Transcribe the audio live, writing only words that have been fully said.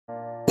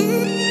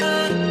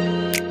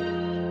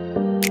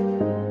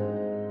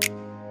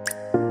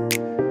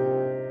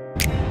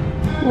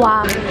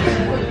Wow.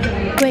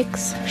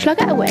 Wigs. Should I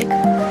get a wig?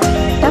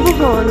 Devil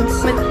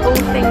horns with all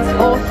things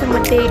autumn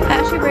with the... I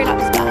actually really like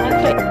this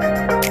bag.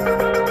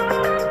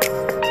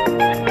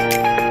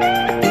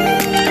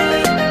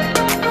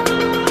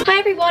 Hi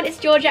everyone, it's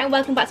Georgia and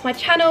welcome back to my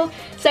channel.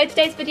 So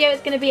today's video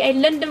is going to be a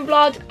London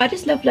vlog. I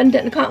just love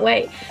London, I can't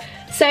wait.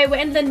 So we're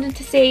in London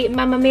to see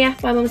Mamma Mia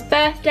for my mum's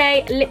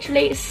birthday.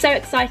 Literally so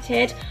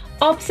excited.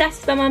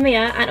 Obsessed with Mamma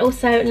Mia and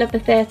also love the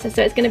theatre,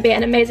 so it's going to be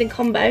an amazing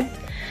combo.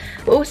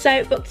 We're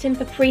also booked in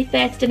for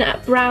pre-theatre dinner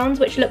at Brown's,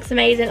 which looks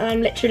amazing, and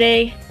I'm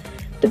literally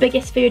the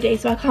biggest foodie,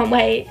 so I can't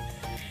wait.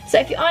 So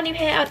if you are new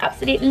here, I would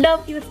absolutely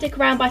love you to stick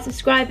around by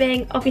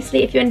subscribing.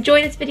 Obviously, if you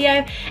enjoy this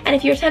video, and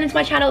if you're returning to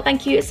my channel,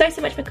 thank you so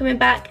much for coming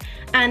back,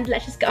 and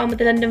let's just get on with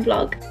the London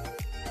vlog.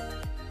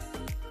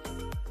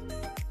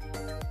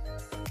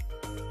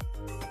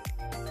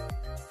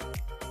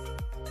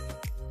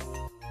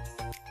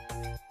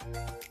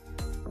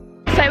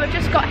 So we've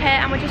just got here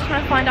and we're just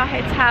trying to find our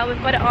hotel.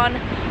 We've got it on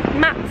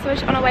maps, so we're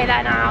just on our way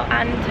there now,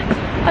 and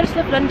I just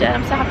love London.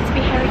 I'm so happy to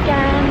be here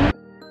again.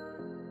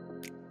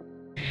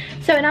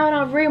 So we're now in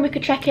our room. We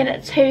could check in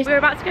at 2. We were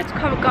about to go to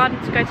Covent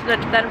Garden to go to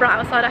lunch, then right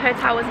outside our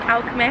hotel was an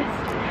Alchemist,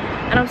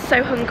 and I'm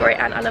so hungry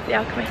and I love the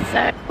Alchemist.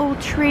 So all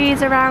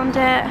trees around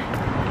it.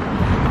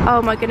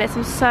 Oh my goodness,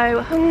 I'm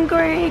so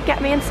hungry.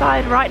 Get me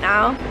inside right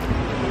now.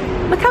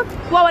 Look how,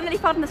 whoa, I nearly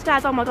fell down the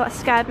stairs. Oh my god, that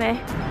scared me.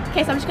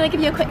 Okay, so I'm just going to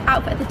give you a quick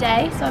outfit of the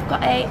day. So I've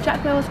got a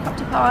Jack Wills crop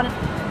top on,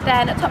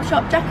 then a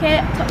Topshop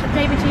jacket, Topshop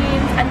navy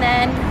jeans, and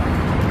then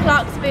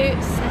Clark's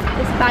boots.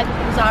 This bag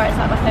from Zara is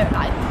like my favourite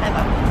bag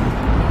ever.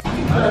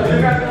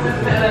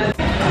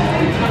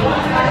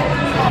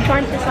 I'm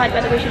trying to decide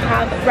whether we should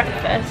have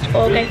breakfast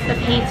or go for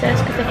the pizzas,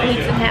 because the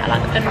pizzas in here are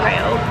like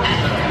unreal.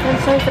 And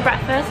so is the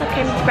breakfast. I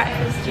came to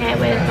breakfast here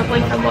with my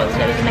boyfriend once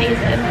and it was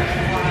amazing.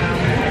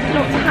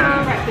 Not to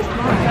have breakfast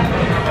tomorrow.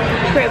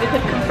 True, we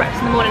could come for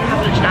breakfast in the morning and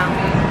have lunch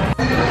now.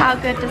 How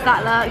good does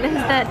that look? This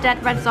is the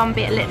dead red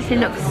zombie. It literally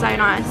looks so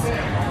nice.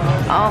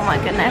 Oh my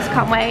goodness,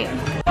 can't wait.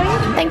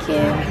 Thank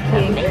you.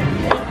 Thank you.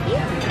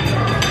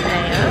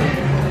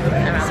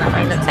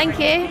 Thank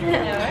you.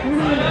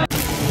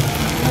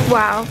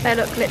 Wow, they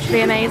look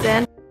literally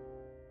amazing.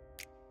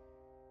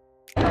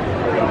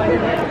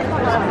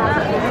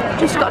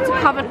 Just got to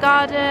Covent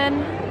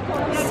Garden.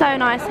 So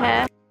nice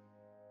here.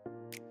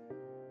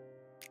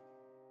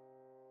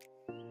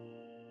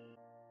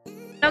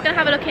 Now we're going to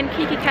have a look in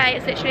KKK.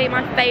 It's literally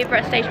my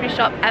favourite stationery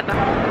shop ever.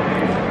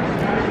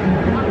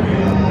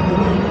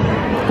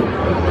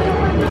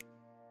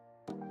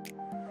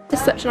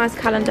 It's such a nice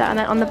calendar, and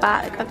then on the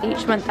back of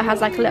each month it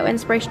has like a little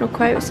inspirational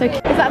quote. So is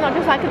that not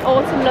just like an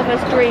autumn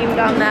lover's dream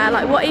down there?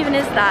 Like what even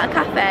is that? A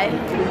cafe?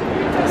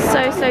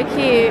 So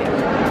cute.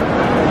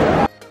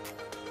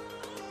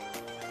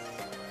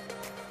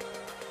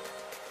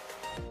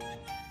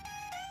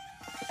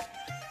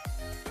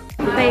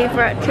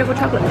 Favourite triple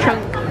chocolate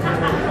chunk.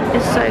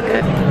 Is so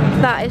good.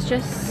 That is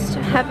just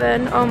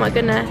heaven. Oh my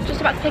goodness.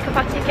 Just about to pick up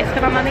our tickets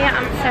for Mamma Mia.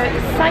 I'm so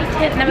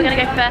excited. And then we're going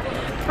to go for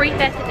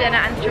pre-theatre dinner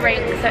and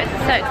drinks. So it's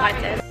so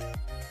exciting.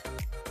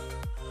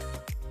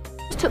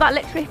 Just took that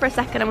literally for a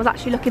second and was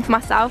actually looking for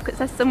myself, because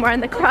it says somewhere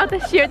in the crowd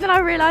this year. And then I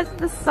realised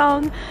the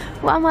song.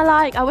 What am I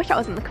like? I wish I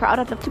was in the crowd.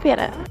 I'd love to be in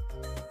it.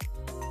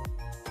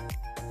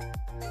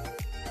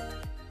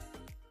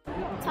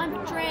 Time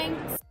for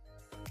drinks.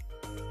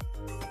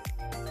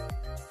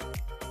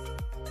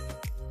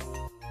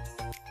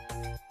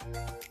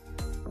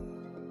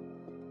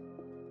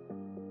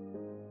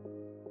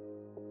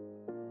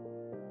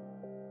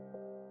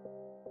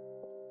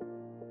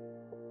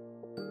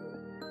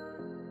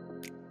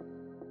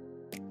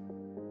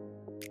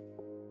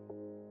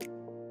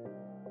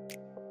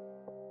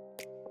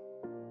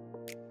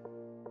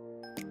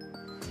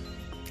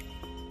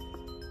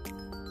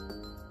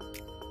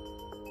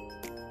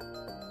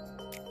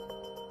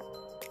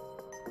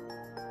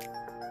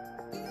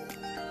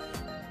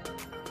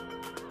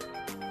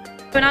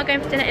 We're now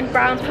going for dinner in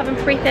Brown's. We're having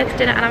pre-theatre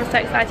dinner and I'm so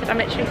excited. I'm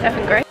literally so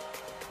hungry.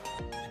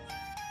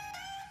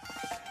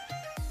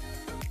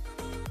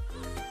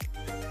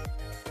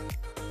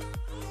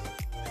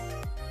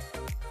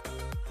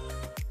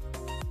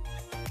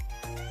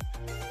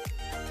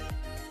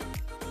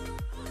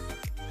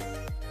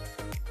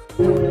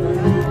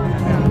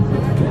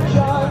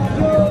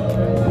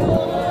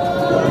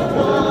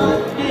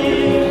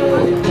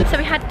 So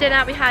we had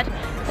dinner, we had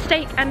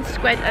steak and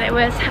squid, and it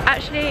was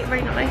actually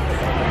really nice.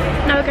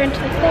 Now we're going to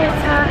the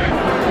theatre.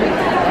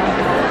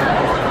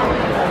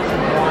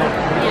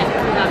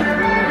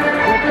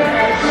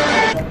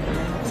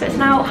 So it's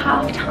now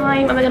half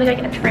time and we're gonna go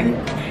get a drink.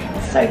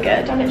 It's so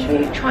good. I'm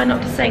literally trying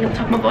not to sing at the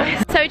top of my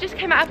voice. So we just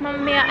came out of Mamma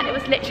Mia and it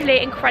was literally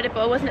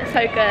incredible, wasn't it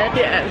so good?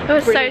 Yeah. It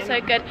was brilliant. so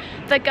good.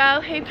 The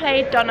girl who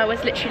played Donna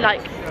was literally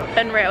like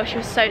unreal. She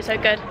was so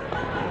good.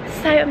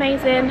 So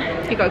amazing.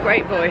 You got a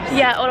great voice.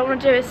 Yeah, all I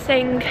want to do is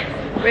sing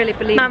really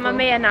believable. Mamma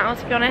Mia now,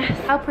 to be honest.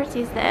 How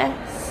pretty is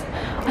this?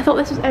 I thought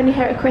this was only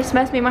here at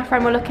Christmas. Me and my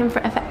friend were looking for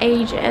it for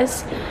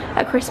ages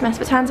at Christmas,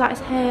 but turns out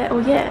it's here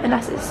all year,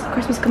 unless it's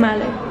Christmas come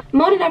early.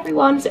 Morning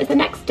everyone, so it's the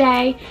next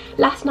day.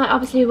 Last night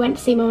obviously we went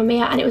to see Mamma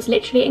Mia and it was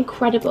literally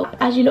incredible.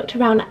 As you looked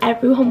around,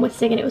 everyone was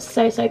singing, it was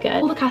so good.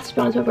 All the cast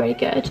of were really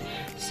good.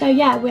 So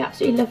yeah, we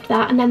absolutely loved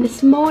that. And then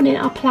this morning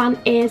our plan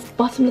is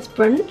Bottomless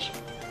Brunch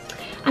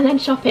and then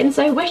shopping.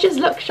 So Wishes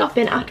Luck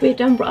shopping after we've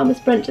done Bottomless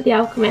Brunch at the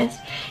Alchemist.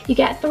 You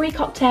get 3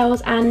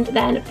 cocktails and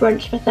then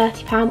brunch for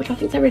 £30, which I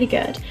think are really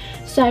good.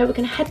 So we're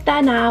gonna head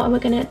there now and we're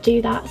gonna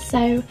do that,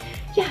 so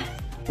yeah.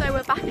 So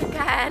we're back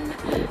again,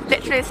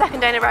 literally the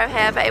second day in a row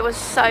here, but it was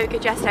so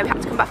good yesterday, we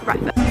had to come back for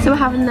breakfast. So we're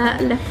having the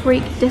Le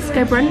Freak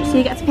Disco Brunch, so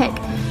you get to pick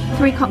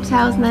 3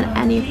 cocktails and then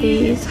any of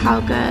these.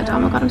 How good, oh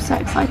my god, I'm so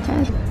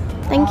excited.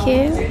 Thank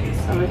you.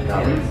 So we've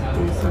got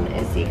this one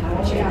is the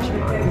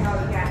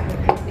cappuccino.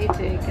 Need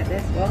to get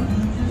this one.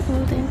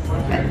 Holding.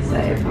 Okay,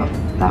 so pop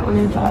that one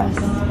in first,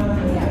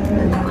 and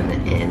then that one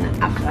in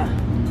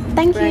after.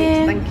 Thank Great,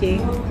 you. thank you.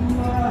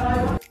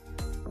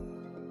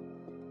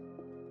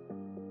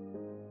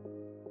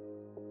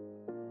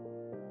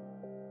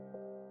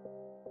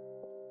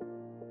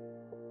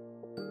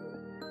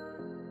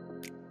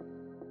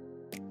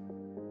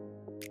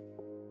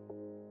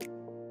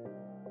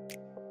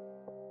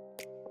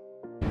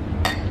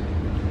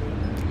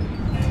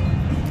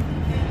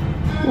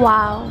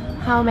 Wow,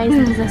 how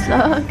amazing does this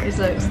look? This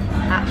looks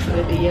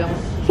absolutely yum.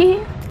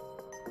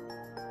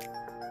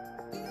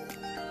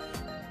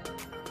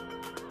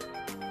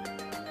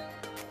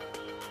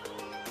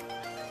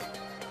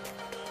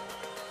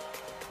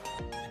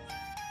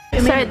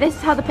 So this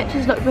is how the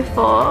pictures looked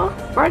before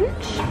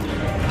brunch.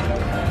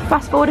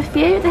 Fast forward a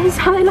few, this is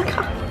how they look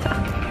after.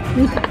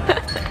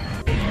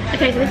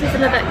 Okay, so this is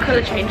another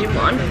colour changing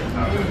one.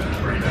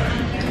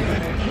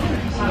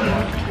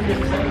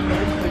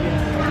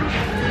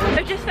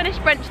 I've just finished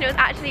brunch and it was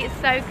actually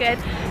so good.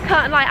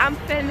 Can't lie, I'm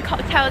feeling the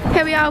cocktails.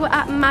 Here we are, we're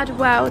at Mad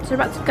World, so we're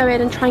about to go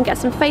in and try and get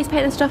some face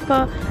paint and stuff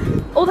for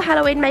all the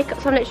Halloween makeup,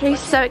 so I'm literally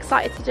so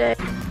excited to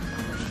do.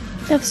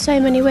 They have so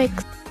many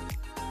wigs.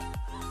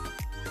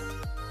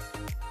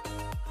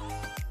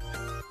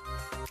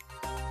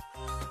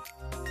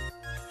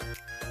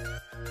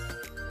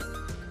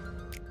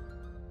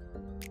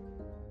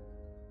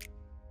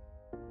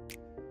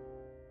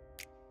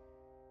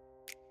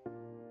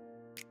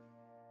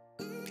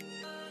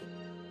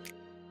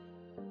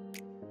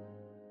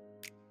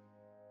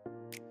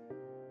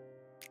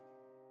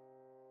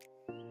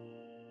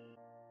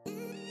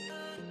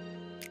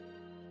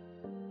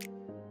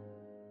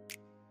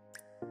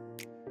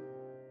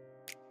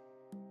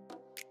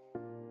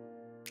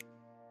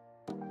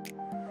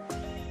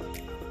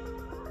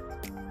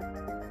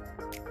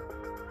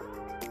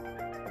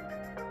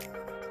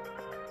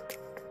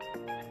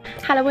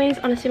 Halloween is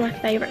honestly my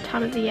favourite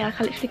time of the year.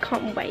 Like, I literally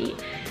can't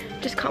wait.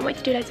 Just can't wait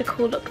to do loads of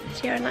cool looks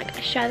this year and like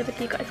share them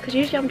with you guys, because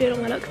usually I'm doing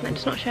all my looks and then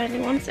just not showing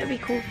anyone, so it'd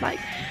be cool for like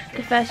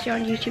the first year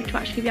on YouTube to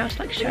actually be able to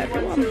like show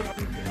everyone.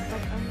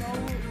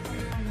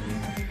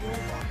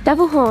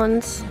 Devil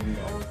horns.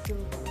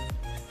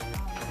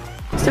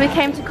 So we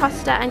came to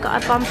Costa and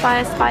got a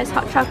Bonfire Spice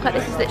hot chocolate.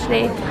 This is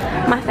literally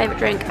my favourite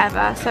drink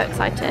ever, so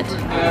excited. So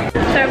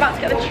we're about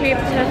to get the tube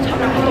to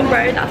Tottenham Court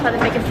Road, that's where the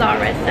biggest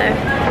Zara is, so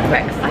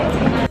we're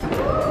excited.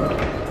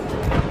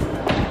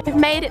 We've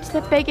made it to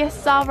the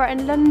biggest Zara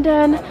in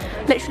London.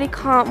 Literally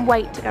can't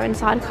wait to go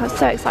inside, I'm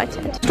so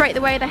excited. Straight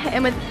away they're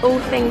hitting with all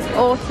things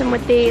autumn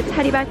with these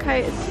teddy bear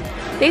coats.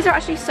 These are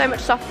actually so much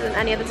softer than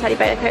any other teddy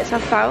bear coats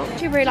I've felt. I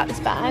actually really like this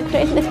bag.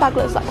 Don't you think this bag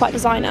looks like quite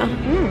designer?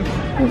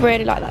 I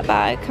really like that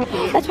bag.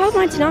 They're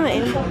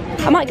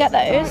 £12.99. I might get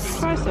those.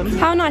 Try some.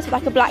 How nice with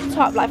like a black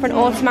top, like for an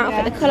autumn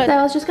outfit, the colour. So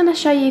I was just going to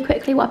show you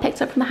quickly what I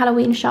picked up from the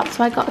Halloween shop.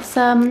 So I got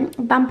some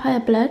vampire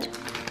blood,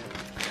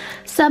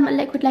 some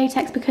liquid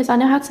latex, because I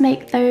know how to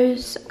make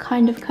those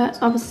kind of cuts.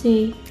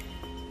 Obviously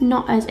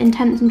not as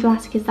intense and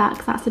dramatic as that,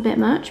 because that's a bit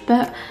much,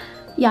 but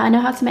yeah, I know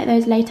how to make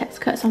those latex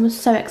cuts, so I was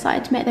so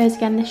excited to make those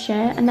again this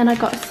year. And then I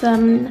got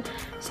some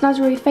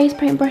Snazzy face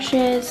paint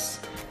brushes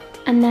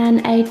and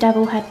then a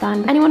devil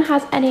headband. If anyone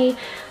has any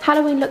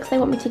Halloween looks they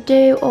want me to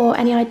do or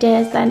any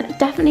ideas, then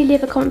definitely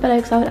leave a comment below,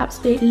 because I would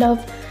absolutely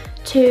love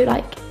to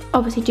like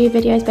obviously do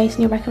videos based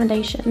on your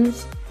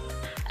recommendations.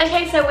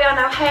 Okay, so we are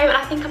now home and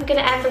I think I'm going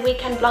to end the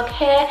weekend vlog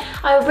here.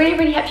 I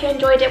really hope you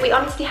enjoyed it. We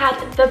honestly had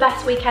the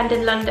best weekend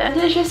in London.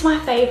 It was just my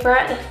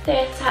favourite, the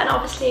theatre, and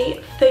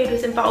obviously food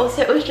was involved,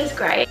 so it was just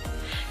great.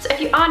 So if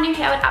you are new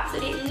here, I would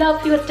absolutely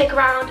love for you to stick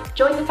around,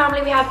 join the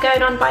family we have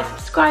going on by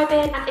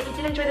subscribing, and if you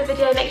did enjoy the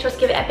video, make sure to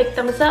give it a big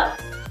thumbs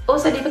up.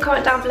 Also leave a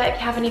comment down below if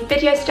you have any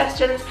video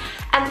suggestions,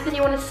 anything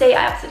you want to see.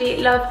 I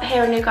absolutely love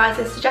hearing you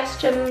guys'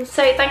 suggestions.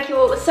 So thank you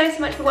all so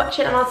much for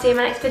watching, and I'll see you in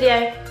my next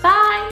video. Bye!